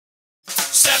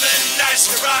7 nights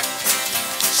to rock,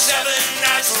 7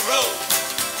 nights to roll,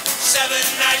 7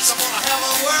 nights I'm gonna have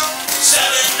a world, 7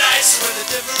 nights with a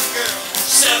different girl,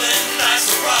 7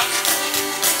 nights to rock,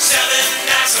 7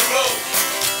 nights to roll.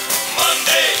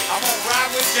 Monday, I'm gonna ride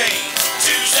with Jane.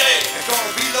 Tuesday, it's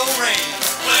gonna be low rain.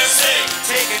 Wednesday,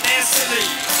 take a nasty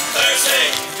leave.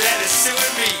 Thursday, that is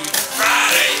suing me.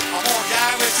 Friday, I'm gonna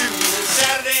die with you.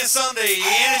 Saturday and Sunday,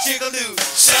 any chick will do.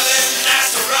 7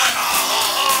 nights to rock,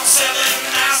 7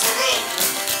 nights to roll,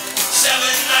 7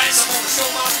 nights I'm gonna show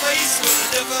my face with a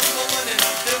different woman in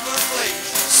a different place.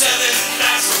 7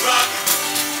 nights to rock,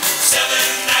 7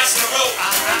 nights to roll.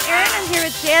 I'm Erin. I'm here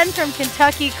with Dan from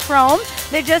Kentucky Chrome.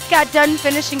 They just got done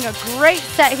finishing a great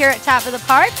set here at Top of the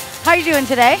Park. How are you doing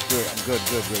today? Good. I'm good,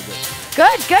 really good.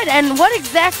 Good. And what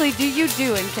exactly do you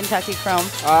do in Kentucky Chrome?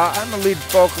 I'm a lead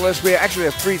vocalist. We actually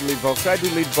have 3 lead vocals. I do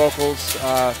lead vocals,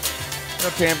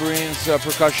 tambourines,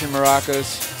 percussion,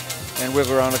 maracas, and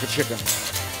wiggle around like a chicken.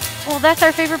 Well, that's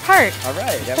our favorite part. All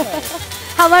right.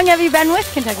 How long have you been with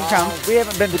Kentucky Chrome? We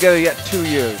haven't been together yet 2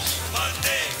 years.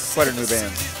 Quite a new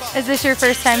band. Is this your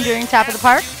first time doing Top of the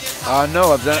Park?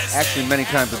 No, I've done it actually many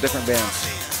times with different bands.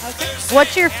 Okay.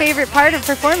 What's your favorite part of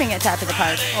performing at Top of the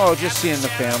Park? Oh, just seeing the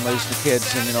families, the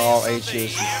kids, and all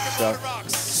ages and stuff.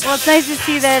 Well, it's nice to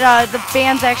see that the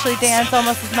bands actually dance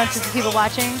almost as much as the people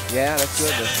watching. Yeah, that's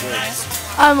good.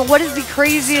 What is the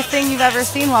craziest thing you've ever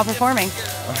seen while performing?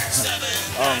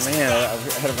 Oh man,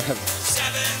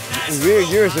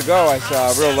 years ago I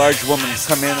saw a real large woman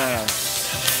come in on a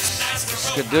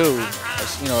skidoo, a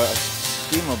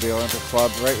ski-mobile into the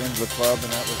club, right into the club,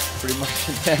 and that was pretty much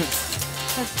intense.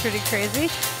 That's pretty crazy.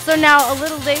 So now a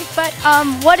little late, but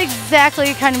what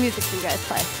exactly kind of music do you guys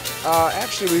play?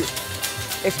 Actually,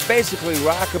 it's basically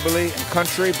rockabilly and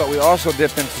country, but we also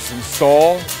dip into some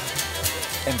soul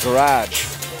and garage.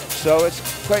 So it's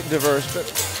quite diverse, but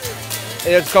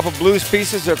there's a couple blues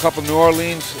pieces, there are a couple New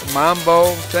Orleans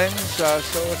mambo things. But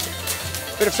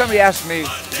if somebody asked me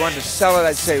if I wanted to sell it,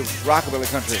 I'd say rockabilly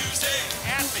country.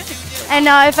 And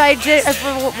if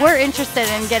we're interested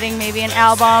in getting maybe an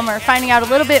album or finding out a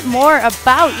little bit more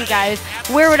about you guys,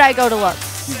 where would I go to look?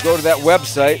 You go to that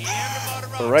website,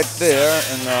 right there,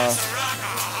 and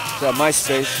it's a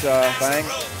MySpace thing.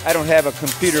 I don't have a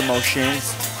computer machine.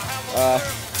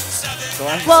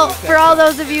 Well, for all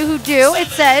those of you who do, it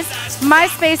says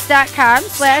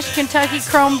myspace.com/Kentucky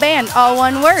Chrome Band, all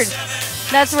one word.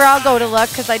 That's where I'll go to look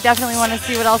because I definitely want to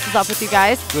see what else is up with you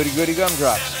guys. Goody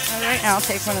gumdrops. All right, I'll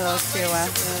take one of those too while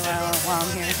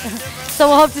I'm here. So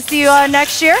we'll hope to see you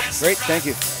next year. Great, thank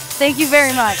you. Thank you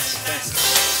very much. Thank you.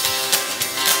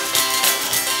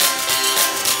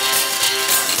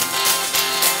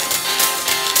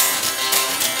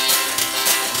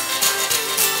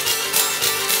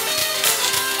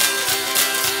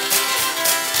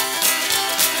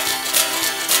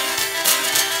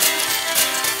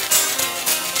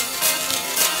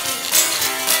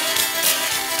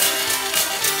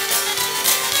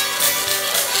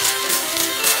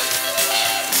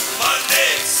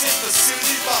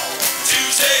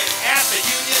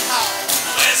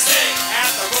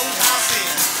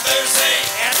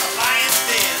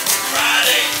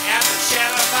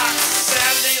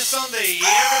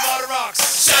 Everybody rocks.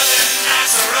 7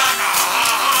 nights to rock,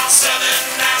 7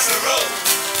 nights to roll,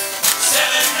 7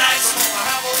 nights I'm gonna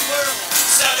have a world,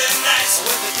 7 nights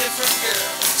with a different girl,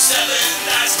 7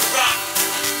 nights to rock,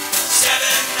 7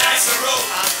 nights to roll,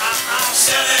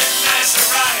 7 nights to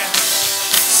rock,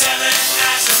 7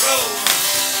 nights to roll.